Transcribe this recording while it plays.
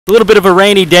A little bit of a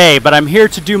rainy day, but I'm here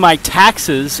to do my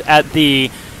taxes at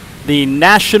the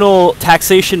National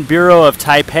Taxation Bureau of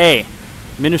Taipei,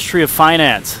 Ministry of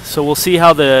Finance. So we'll see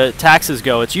how the taxes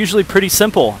go. It's usually pretty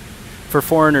simple for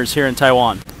foreigners here in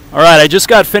Taiwan. All right, I just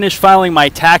got finished filing my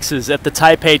taxes at the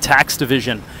Taipei Tax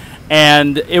Division,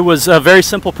 and it was a very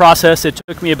simple process. It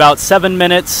took me about 7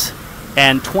 minutes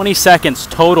and 20 seconds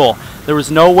total. There was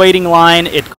no waiting line.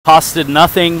 It costed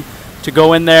nothing to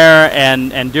go in there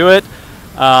and do it.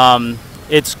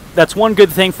 That's one good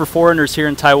thing for foreigners here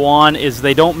in Taiwan, is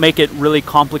they don't make it really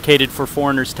complicated for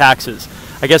foreigners' taxes.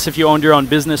 I guess if you owned your own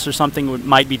business or something, it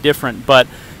might be different, but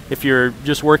if you're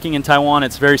just working in Taiwan,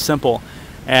 it's very simple.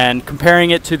 And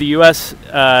comparing it to the US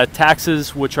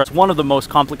taxes, which are one of the most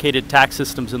complicated tax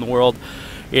systems in the world,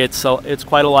 it's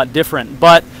quite a lot different.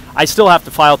 But I still have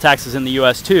to file taxes in the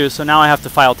US too, so now I have to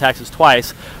file taxes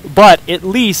twice. But at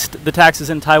least the taxes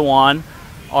in Taiwan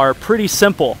are pretty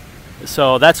simple.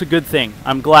 So that's a good thing.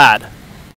 I'm glad.